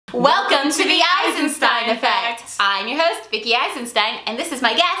Welcome to the Eisenstein Effect. I'm your host, Vickie Eisenstein, and this is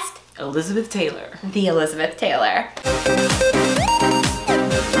my guest, Elizabeth Taylor. The Elizabeth Taylor.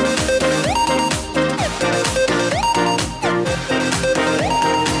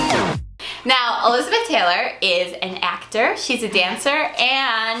 Now, Elizabeth Taylor is an actor, she's a dancer,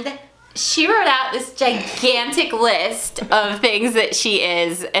 and she wrote out this gigantic list of things that she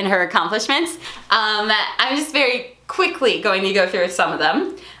is and her accomplishments. I'm just very quickly going to go through some of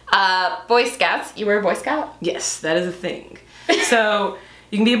them. Boy Scouts. You were a Boy Scout? Yes, that is a thing. So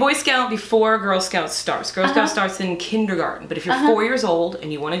you can be a Boy Scout before Girl Scouts starts. Girl Scouts starts in kindergarten, but if you're 4 years old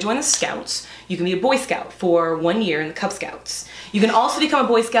and you want to join the Scouts, you can be a Boy Scout for 1 year in the Cub Scouts. You can also become a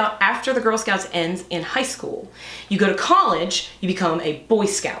Boy Scout after the Girl Scouts ends in high school. You go to college, you become a Boy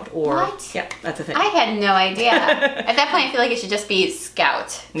Scout, or... What? Yeah, that's a thing. I had no idea. At that point, I feel like it should just be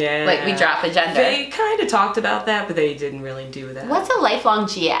Scout. Yeah. Like, we drop a gender. They kind of talked about that, but they didn't really do that. What's a lifelong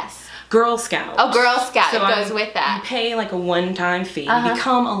GS? Girl Scout. Oh, Girl Scout. So it goes with that. You pay like a one-time fee. You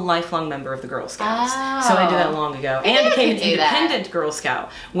become a lifelong member of the Girl Scouts. Oh. So I did that long ago. And became an independent that. Girl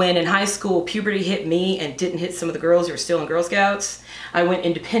Scout. When in high school puberty hit me and didn't hit some of the girls who were still in Girl Scouts, I went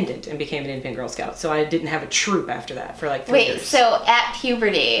independent and became an independent Girl Scout. So I didn't have a troop after that for like 3 years. Wait, so at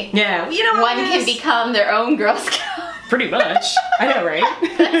puberty, yeah, you know one can become their own Girl Scout? Pretty much. I know,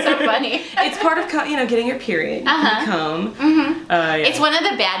 right? That's so funny. It's part of, you know, getting your period. You become. Yeah. It's one of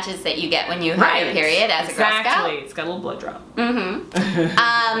the badges that you get when you have your period as a Girl Scout. Exactly. It's got a little blood drop.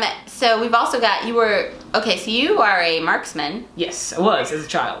 So we've also got, so you are a marksman. Yes, I was as a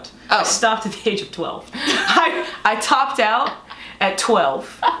child. Oh. I stopped at the age of 12. I topped out at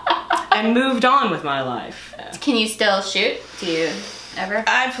 12 and moved on with my life. Can you still shoot? Do you ever?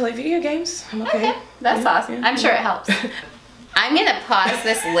 I play video games. I'm okay. That's awesome. Yeah. I'm sure it helps. I'm gonna pause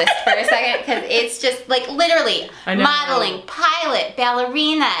this list for a second because it's just like literally modeling, pilot,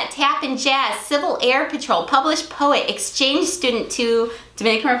 ballerina, tap and jazz, civil air patrol, published poet, exchange student to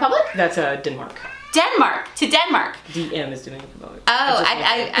Dominican Republic? That's Denmark. Denmark, to Denmark. DM is Dominican Republic. Oh,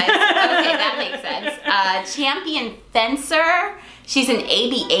 okay, that makes sense. Champion fencer. She's an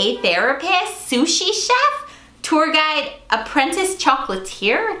ABA therapist, sushi chef, tour guide, apprentice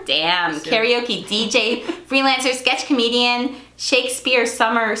chocolatier, damn, karaoke DJ, freelancer, sketch comedian, Shakespeare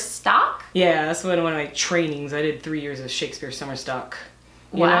summer stock. Yeah, that's one of my trainings. I did 3 years of Shakespeare summer stock.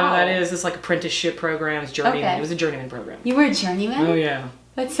 You know, that is, it's like apprenticeship programs, journeyman. Okay. It was a journeyman program. You were a journeyman? Oh yeah.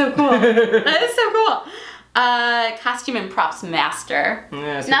 That's so cool. That is so cool. Costume and props master.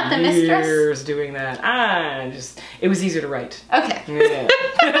 Yeah, not the mistress. Years doing that. It was easier to write. Okay. Yeah.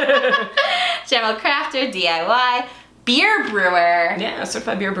 General crafter, DIY, beer brewer. Yeah,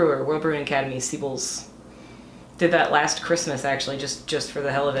 certified beer brewer, World Brewing Academy, Siebel's. Did that last Christmas actually, just for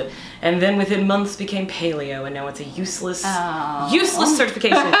the hell of it. And then within months became paleo, and now it's a useless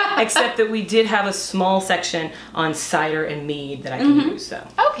certification. Except that we did have a small section on cider and mead that I can use. So.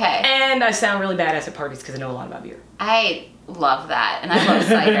 Okay. And I sound really badass at parties because I know a lot about beer. I love that, and I love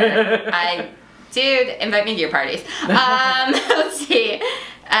cider. Dude, invite me to your parties. Let's see.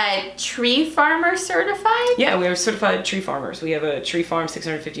 Tree farmer certified? Yeah, we are certified tree farmers. We have a tree farm,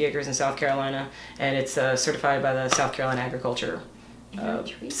 650 acres in South Carolina, and it's certified by the South Carolina Agriculture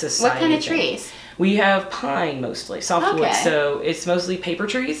Society. What kind of trees? We have pine mostly, softwood, so it's mostly paper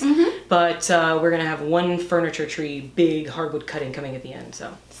trees, but we're going to have one furniture tree, big hardwood cutting coming at the end,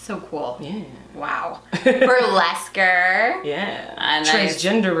 so. So cool. Yeah. Wow. Burlesquer. Yeah.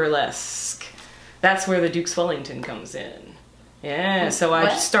 Transgender burlesque. That's where the Duke's Wellington comes in. Yeah, so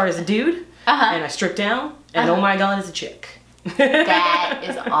I start as a dude, and I strip down, and oh my god, it's a chick. That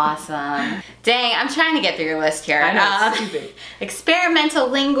is awesome. Dang, I'm trying to get through your list here. I know, it's stupid. Experimental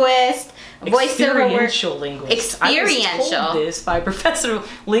linguist, experiential linguist. Experiential. I was told this by a professor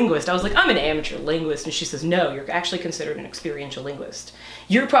linguist. I was like, I'm an amateur linguist, and she says, no, you're actually considered an experiential linguist.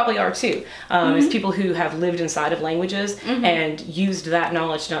 You probably are too. It's people who have lived inside of languages and used that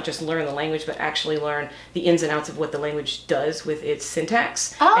knowledge to not just learn the language, but actually learn the ins and outs of what the language does with its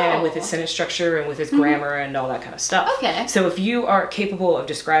syntax and with its sentence structure and with its grammar and all that kind of stuff. Okay. So if you are capable of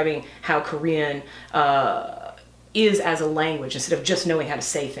describing how Korean is as a language, instead of just knowing how to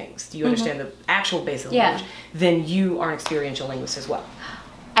say things, do you understand the actual base of the language, then you are an experiential linguist as well.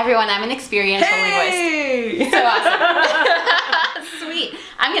 Everyone, I'm an experiential linguist. So awesome. Sweet.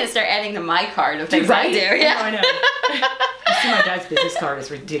 I'm going to start adding to my card of things I do. Yeah. Oh, I know. You see my dad's business card is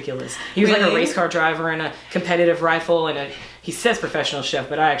ridiculous. He was like a race car driver and a competitive rifle and a he says professional chef,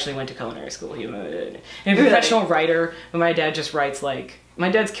 but I actually went to culinary school. And a professional writer, but my dad just writes like, my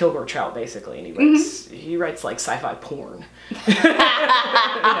dad's Kilgore Trout basically, and he writes like sci-fi porn.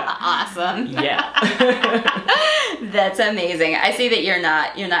 Yeah. Awesome. Yeah. That's amazing. I see that you're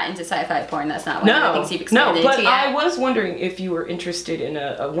not into sci-fi porn. That's not one of the things you've expanded but into yet. I was wondering if you were interested in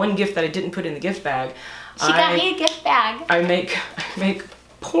a one gift that I didn't put in the gift bag. She got me a gift bag. I make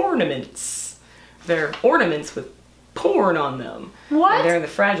pornaments. They're ornaments with porn on them. What? And they're in the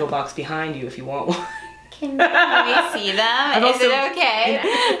fragile box behind you if you want one. Can we see them? Is it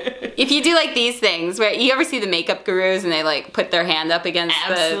okay? If you do like these things, where you ever see the makeup gurus and they like put their hand up against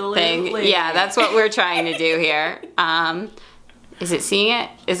the thing? Yeah, that's what we're trying to do here. Is it seeing it?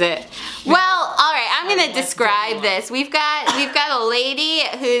 Is it? Well, all right. I'm gonna describe this. We've got a lady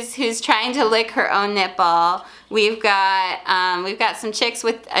who's trying to lick her own nipple. We've got some chicks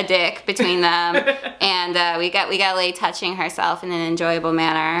with a dick between them, and we got a lady touching herself in an enjoyable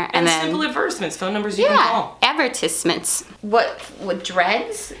manner, and then simple advertisements, phone numbers you can call. Advertisements. What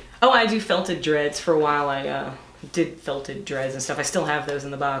dreads? Oh, I do felted dreads. For a while, I did felted dreads and stuff. I still have those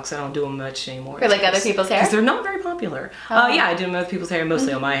in the box. I don't do them much anymore. For like other people's hair? Because they're not very popular. Yeah, I do them with other people's hair,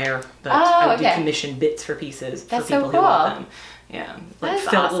 mostly on my hair, but I do commission bits for pieces for people who want them. Yeah, like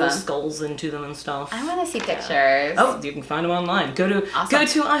felt little skulls into them and stuff. I want to see pictures. Oh, you can find them online. Go to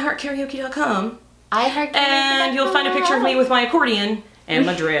iHeartKaraoke.com. iHeartKaraoke.com. And you'll find a picture of me with my accordion and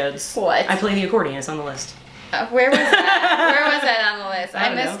my dreads. What? I play the accordion. It's on the list. Where was that? Where was that on the list?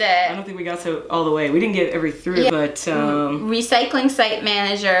 I missed it. I don't think we got so all the way. We didn't get every through, but recycling site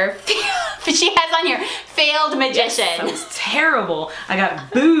manager. She has on here failed magician. That was terrible. I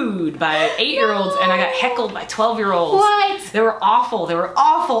got booed by 8-year-olds and I got heckled by 12-year-olds. What? They were awful. They were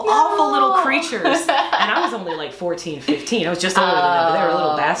awful, awful little creatures. And I was only like 14, 15. I was just older than them, but they were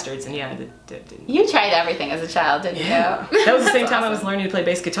little bastards. And yeah, you tried everything as a child, didn't you? That was the same time I was learning to play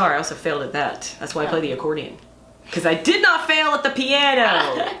bass guitar. I also failed at that. That's why I play the accordion. Because I did not fail at the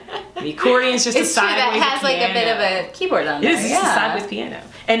piano. The accordion's just a sideways piano. It has like a bit of a keyboard on there. It is just a sideways piano.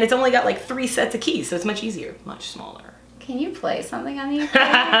 And it's only got like 3 sets of keys, so it's much easier, much smaller. Can you play something on the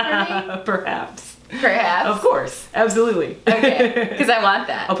accordion for me? Perhaps. Perhaps? Of course, absolutely. Okay, because I want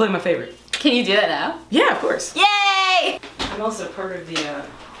that. I'll play my favorite. Can you do that now? Yeah, of course. Yay! I'm also part of the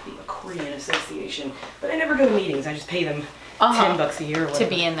Accordion Association, but I never go to meetings. I just pay them $10 a year or whatever. To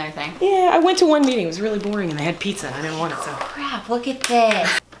be in their thing. Yeah, I went to one meeting. It was really boring, and they had pizza, and I didn't want it, so. Crap, look at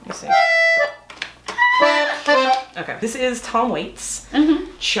this. Let me see. Okay, this is Tom Waits'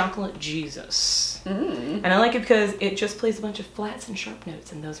 Chocolate Jesus. And I like it because it just plays a bunch of flats and sharp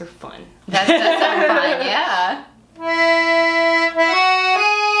notes, and those are fun. That does sound fun, yeah.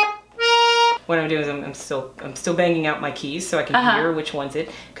 What I'm doing is I'm still banging out my keys so I can hear which one's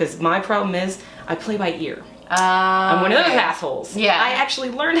it. Because my problem is I play by ear. I'm one of those assholes. Yeah. I actually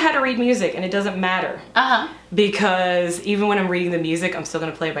learned how to read music, and it doesn't matter. Because even when I'm reading the music, I'm still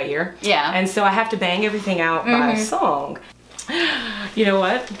gonna play by ear. Yeah. And so I have to bang everything out by song. You know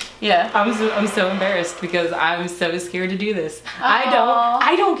what? Yeah. I'm so embarrassed because I'm so scared to do this.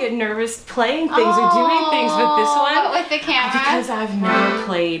 I don't get nervous playing things or doing things with this one. But with the camera? Because I've never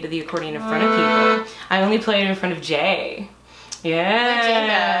played the accordion in front of people. I only played it in front of Jay.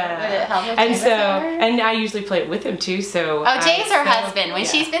 Yeah. Would it help with and so, and I usually play it with him too, so. Oh, Jay's her husband. When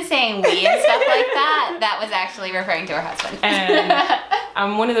she's been saying we and stuff like that, that was actually referring to her husband. And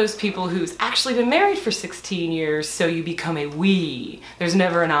I'm one of those people who's actually been married for 16 years, so you become a we. There's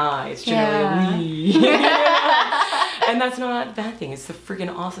never an I, it's generally a we. And that's not a bad thing, it's the freaking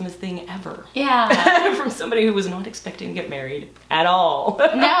awesomest thing ever. Yeah. From somebody who was not expecting to get married at all. No,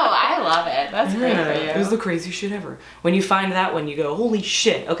 I love it. That's great for you. It was the craziest shit ever. When you find that one, you go, holy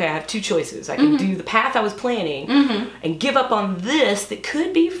shit, okay, I have 2 choices. I can do the path I was planning and give up on this that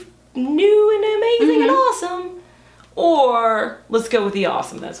could be new and amazing and awesome, or let's go with the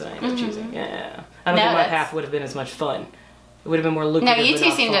awesome. That's what I ended up choosing. Yeah. I don't think my path would have been as much fun. It would have been more lucrative. No, you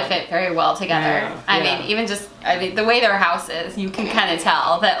two seem to fit very well together. Yeah, I mean, even just, the way their house is, you can kind of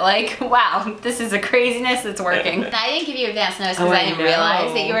tell that, like, wow, this is a craziness that's working. I didn't give you advance notice because I didn't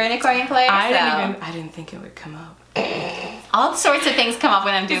realize that you were an accordion player. I didn't think it would come up. All sorts of things come up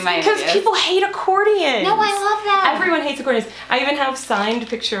when I'm doing my interviews. Because people hate accordions. No, I love that. Everyone hates accordions. I even have signed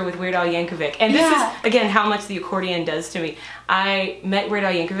picture with Weird Al Yankovic. And this is, again, how much the accordion does to me. I met Weird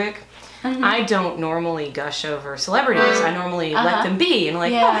Al Yankovic. I don't normally gush over celebrities. I normally let them be and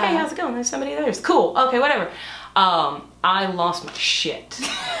like, oh, hey, how's it going? There's somebody there. It's cool. Okay, whatever. I lost my shit.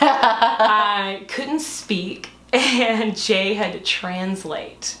 I couldn't speak, and Jay had to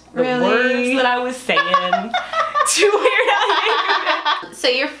translate the words that I was saying to Weird Al Yankovic. So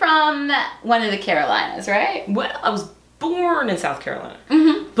you're from one of the Carolinas, right? Well, I was born in South Carolina,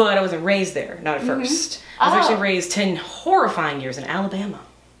 but I wasn't raised there, not at first. I was actually raised 10 horrifying years in Alabama.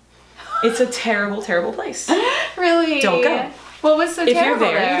 It's a terrible, terrible place. Really? Don't go. What was so terrible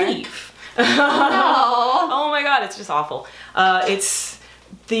If you're there, there? leave. No. Oh my God, it's just awful. It's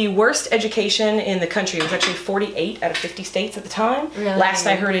the worst education in the country. It was actually 48 out of 50 states at the time. Really? Last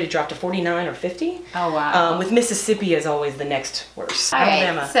I heard it dropped to 49 or 50. Oh wow. With Mississippi as always the next worst. All right,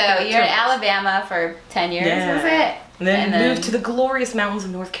 Alabama. so you're in Alabama for 10 years, was it? And then moved to the glorious mountains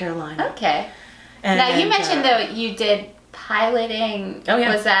of North Carolina. Okay. Now you mentioned though you did piloting. Oh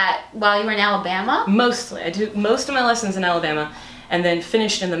yeah. Was that while you were in Alabama? Mostly. I did most of my lessons in Alabama and then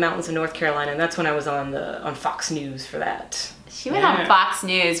finished in the mountains of North Carolina, and that's when I was on Fox News for that. She went on Fox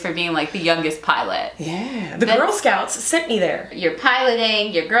News for being like the youngest pilot. Yeah. The Girl Scouts sent me there. You're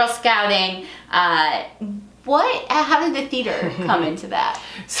piloting, you're Girl Scouting. How did the theater come into that?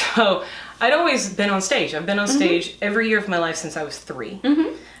 So I'd always been on stage. I've been on stage every year of my life since I was 3.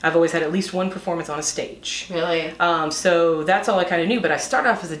 I've always had at least one performance on a stage. Really? So that's all I kind of knew, but I started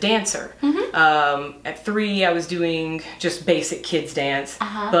off as a dancer. At 3, I was doing just basic kids dance,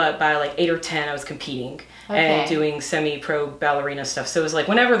 but by like 8 or 10, I was competing and doing semi-pro ballerina stuff. So it was like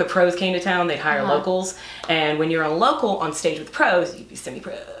whenever the pros came to town, they'd hire locals, and when you're a local on stage with pros, you'd be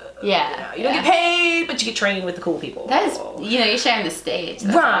semi-pro. Yeah. You don't get paid, but you get trained with the cool people. That is, you're sharing the stage.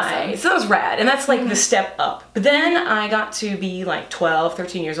 That's right. awesome. So that was rad. And that's like the step up. But then I got to be like 12,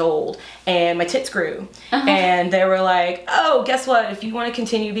 13 years old, and my tits grew. And they were like, oh, guess what? If you want to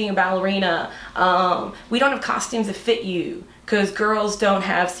continue being a ballerina, we don't have costumes that fit you, because girls don't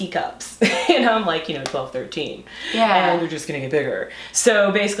have C-cups. And I'm like, 12, 13. Yeah. And they're just going to get bigger.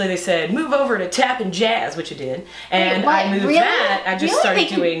 So basically they said, move over to tap and jazz, which I did. And Wait, I moved really? that. I just started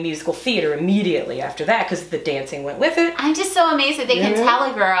They doing musical theater immediately after that, because the dancing went with it. I'm just so amazed that they can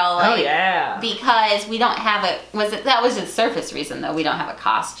tell a girl. Like, Oh, yeah. Because we don't have that was just surface reason though, we don't have a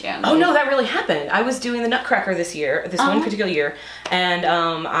costume. Oh no, that really happened. I was doing the Nutcracker this one particular year, and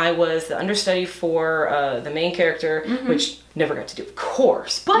I was the understudy for the main character, which never got to do, of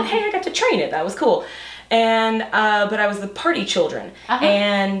course, but hey, I got to train it. That was cool. And but I was the party children,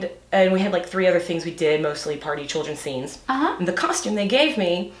 and we had like 3 other things we did, mostly party children scenes. And the costume they gave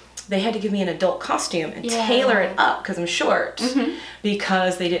me, they had to give me an adult costume and tailor it up because I'm short,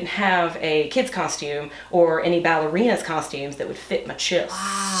 because they didn't have a kid's costume or any ballerinas costumes that would fit my chest.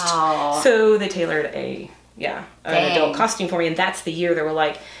 Wow. So they tailored an adult costume for me, and that's the year they were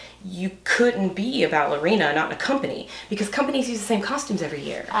like, you couldn't be a ballerina, not in a company, because companies use the same costumes every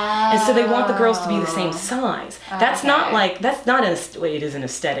year. And so they want the girls to be the same size. That's not it is an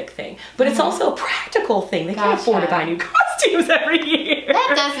aesthetic thing, but it's also a practical thing. They can't afford to buy new costumes every year.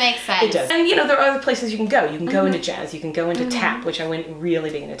 That does make sense. It does. And there are other places you can go. You can go into jazz, you can go into tap, which I went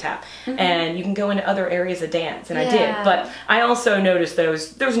really big into tap, and you can go into other areas of dance, and I did. But I also noticed that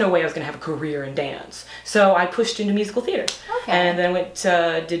there was no way I was going to have a career in dance. So I pushed into musical theater. And then I went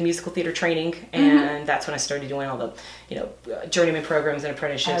did musical theater training, and that's when I started doing all the journeyman programs and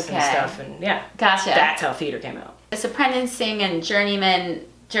apprenticeships and stuff, and Gotcha. That's how theater came out. This apprenticing and journeyman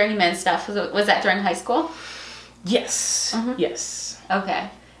stuff, was that during high school? Yes. Yes. Okay.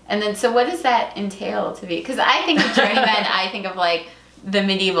 And then, so what does that entail to be? Because I think of journeyman, I think of like the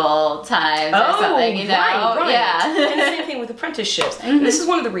medieval times or something, Right. Yeah. And the same thing with apprenticeships. And this is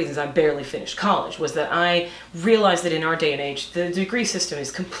one of the reasons I barely finished college, was that I realized that in our day and age, the degree system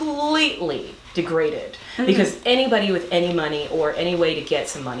is completely degraded, because anybody with any money or any way to get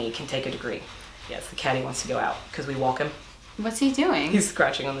some money can take a degree. Yes, the caddy wants to go out because we walk him. What's he doing? He's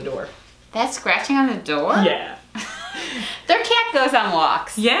scratching on the door. That's scratching on the door? Yeah. Their cat goes on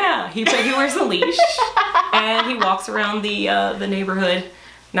walks. Yeah, he wears a leash and he walks around the neighborhood.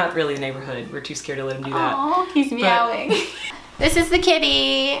 Not really the neighborhood. We're too scared to let him do that. Oh, he's meowing. This is the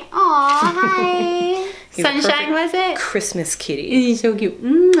kitty. Aw, hi. Sunshine, was it? Christmas kitty. He's so cute.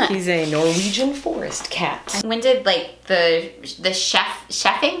 He's a Norwegian forest cat. When did like the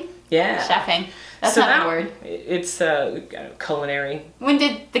chefing? Yeah. Chefing. That's not a word. It's culinary. When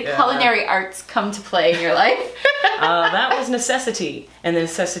did the culinary arts come to play in your life? That was necessity, and the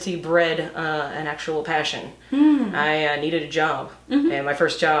necessity bred an actual passion. I needed a job, and my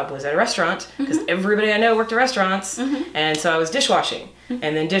first job was at a restaurant, because everybody I know worked at restaurants, and so I was dishwashing,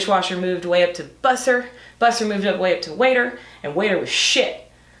 and then dishwasher moved way up to busser, busser moved way up to waiter, and waiter was shit.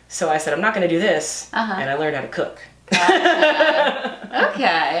 So I said, I'm not going to do this, and I learned how to cook. Gotcha.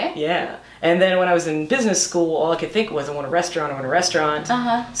 Okay. Yeah. And then when I was in business school, all I could think was, I want a restaurant, I want a restaurant. So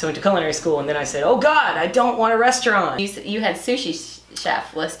I went to culinary school, and then I said, oh God, I don't want a restaurant. You had sushi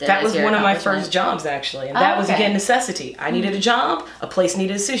chef listed. That was one of my first jobs, actually. And that was, again, necessity. I needed a job, a place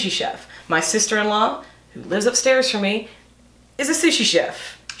needed a sushi chef. My sister-in-law who lives upstairs from me, is a sushi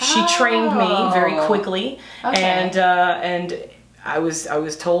chef. She trained me very quickly, and I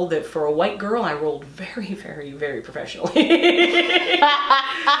was told that for a white girl, I rolled very, very, very professionally.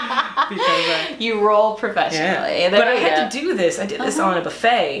 Because, you roll professionally. Yeah. But I had to do this. I did this on a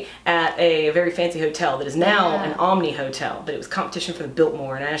buffet at a very fancy hotel that is now an Omni hotel, but it was competition for the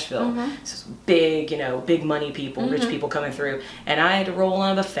Biltmore in Asheville. So it's big, you know, big money people, rich people coming through, and I had to roll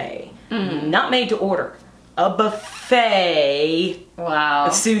on a buffet, not made to order, a buffet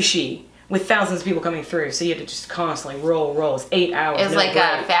of sushi. With thousands of people coming through, so you had to just constantly roll. It's 8 hours. It was like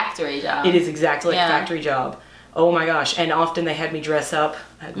a factory job. It is exactly like a factory job. Oh my gosh. And often they had me dress up,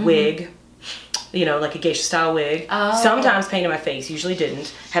 a wig, you know, like a geisha style wig. Sometimes painted my face, usually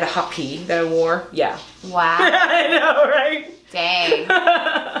didn't. Had a happy that I wore. Yeah. Wow. I know, right? Dang.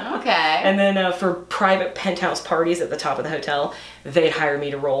 Okay. And then for private penthouse parties at the top of the hotel, they'd hire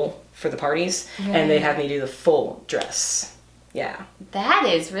me to roll for the parties, and they'd have me do the full dress. Yeah. That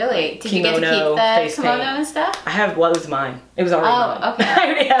is really... Did you get to keep the kimono and stuff? I have... Well, it was mine. It was already mine. Oh, okay. I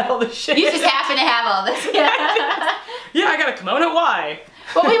already had all the shit. You just happen to have all this. Yeah, I got a kimono. Why?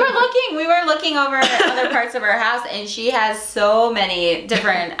 Well, we were looking over other parts of our house, and she has so many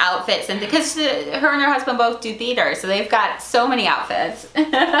different outfits, and because her and her husband both do theater, so they've got so many outfits.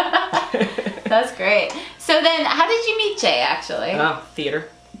 That's great. So then, how did you meet Jay, actually? Oh, theater.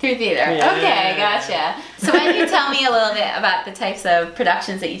 Through theater. Yeah. Okay, gotcha. So why don't you tell me a little bit about the types of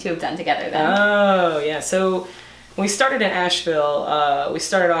productions that you two have done together then? Oh, yeah. So when we started in Asheville, we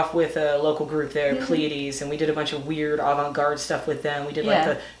started off with a local group there, Pleiades, and we did a bunch of weird avant-garde stuff with them. We did like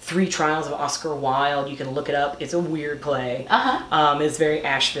the 3 Trials of Oscar Wilde. You can look it up. It's a weird play. It's very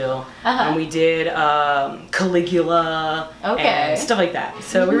Asheville. And we did Caligula and stuff like that.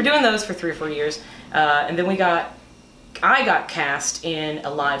 So we were doing those for 3 or 4 years. And then I got cast in a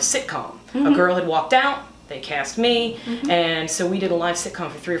live sitcom. A girl had walked out, they cast me, and so we did a live sitcom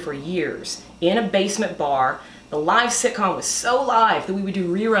for 3 or 4 years in a basement bar. The live sitcom was so live that we would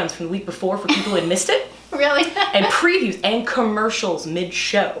do reruns from the week before for people who had missed it. Really? And previews and commercials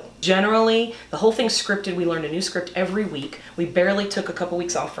mid-show. Generally, the whole thing's scripted. We learned a new script every week. We barely took a couple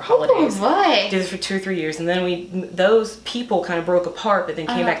weeks off for holidays. Ooh, boy. Did this for 2 or 3 years, and then those people kind of broke apart, but then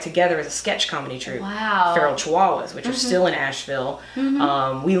came back together as a sketch comedy troupe. Wow. Feral Chihuahuas, which are still in Asheville.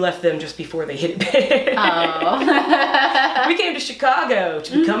 We left them just before they hit it big. Oh. We came to Chicago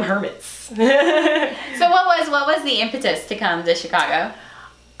to become hermits. So what was the impetus to come to Chicago?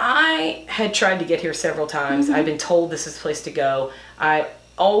 I had tried to get here several times. I've been told this is the place to go. I'd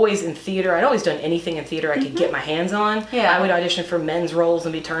always done anything in theater I could get my hands on. Yeah. I would audition for men's roles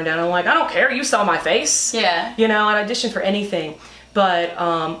and be turned down. I'm like, I don't care, you saw my face. Yeah. You know, I'd audition for anything. But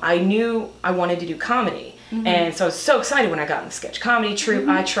I knew I wanted to do comedy. And so I was so excited when I got in the sketch comedy troupe.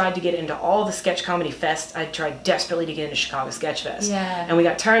 I tried to get into all the sketch comedy fests. I tried desperately to get into Chicago Sketch Fest. Yeah. And we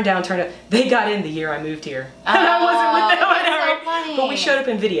got turned down. They got in the year I moved here. And I wasn't with them. So funny. But we showed up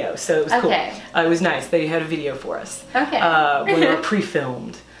in video, so it was cool. It was nice. They had a video for us. Okay. One of our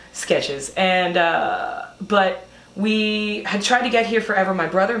pre-filmed sketches. And, but we had tried to get here forever. My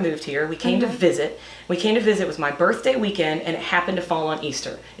brother moved here. We came to visit. It was my birthday weekend, and it happened to fall on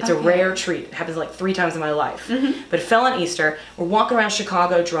Easter. It's a rare treat. It happens like 3 times in my life. But it fell on Easter. We're walking around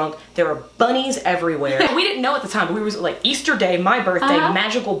Chicago drunk. There are bunnies everywhere. We didn't know at the time, but we were like, Easter Day, my birthday,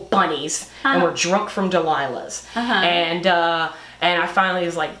 magical bunnies, and we're drunk from Delilah's. And I finally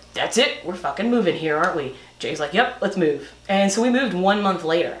was like, that's it. We're fucking moving here, aren't we? Jay's like, yep, let's move. And so we moved 1 month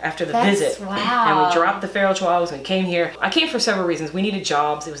later after the visit. Wow. And we dropped the Feral Chihuahuas and came here. I came for several reasons. We needed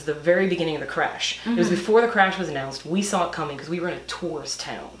jobs. It was the very beginning of the crash. It was before the crash was announced. We saw it coming because we were in a tourist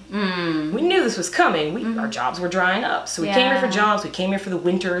town. We knew this was coming. Our jobs were drying up. So we came here for jobs. We came here for the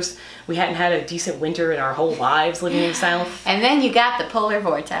winters. We hadn't had a decent winter in our whole lives living in the South. And then you got the polar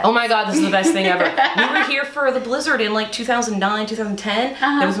vortex. Oh my God, this is the best thing ever. We were here for the blizzard in like 2009, 2010.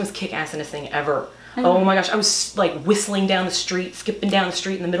 That was the most kick-assingest thing ever. Oh my gosh, I was like whistling down the street, skipping down the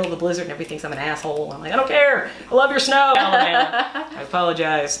street in the middle of the blizzard, and everything thinks I'm an asshole. I'm like, I don't care. I love your snow, Alabama. I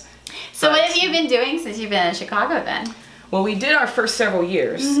apologize. So what have you been doing since you've been in Chicago then? Well, we did our first several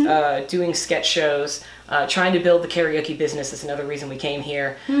years doing sketch shows, trying to build the karaoke business. That's another reason we came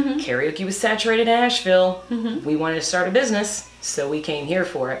here. Karaoke was saturated in Asheville. We wanted to start a business, so we came here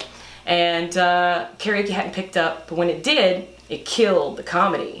for it. And karaoke hadn't picked up, but when it did, it killed the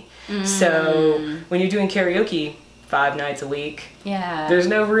comedy. So when you're doing karaoke 5 nights a week, there's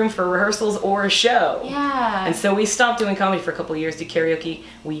no room for rehearsals or a show. And so we stopped doing comedy for a couple of years, did karaoke.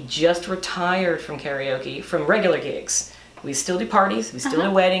 We just retired from karaoke, from regular gigs. We still do parties, we still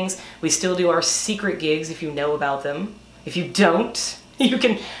do weddings, we still do our secret gigs if you know about them. If you don't, you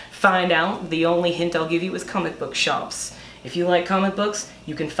can find out, the only hint I'll give you is comic book shops. If you like comic books,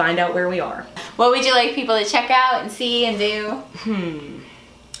 you can find out where we are. What would you like people to check out and see and do?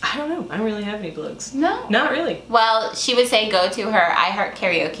 I don't know. I don't really have any plugs. No? Not really. Well, she would say go to her iHeart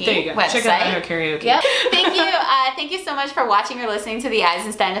Karaoke There you go. website. Check out iHeart Karaoke. Yep. Thank you. Thank you so much for watching or listening to the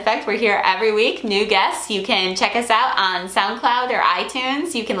Eisenstein Effect. We're here every week. New guests. You can check us out on SoundCloud or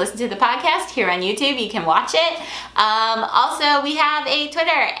iTunes. You can listen to the podcast here on YouTube. You can watch it. Also, we have a Twitter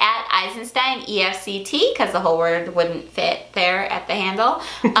at Eisenstein EFCT because the whole word wouldn't fit there at the handle.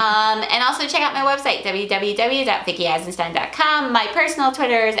 And also check out my website, www.VickieEisenstein.com. My personal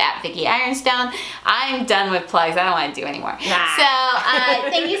Twitter is at Vickie Ironstone. I'm done with plugs. I don't want to do anymore. Nah. So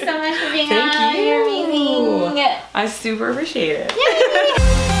thank you so much for being on. Thank you. You're amazing. I super appreciate it. Yay.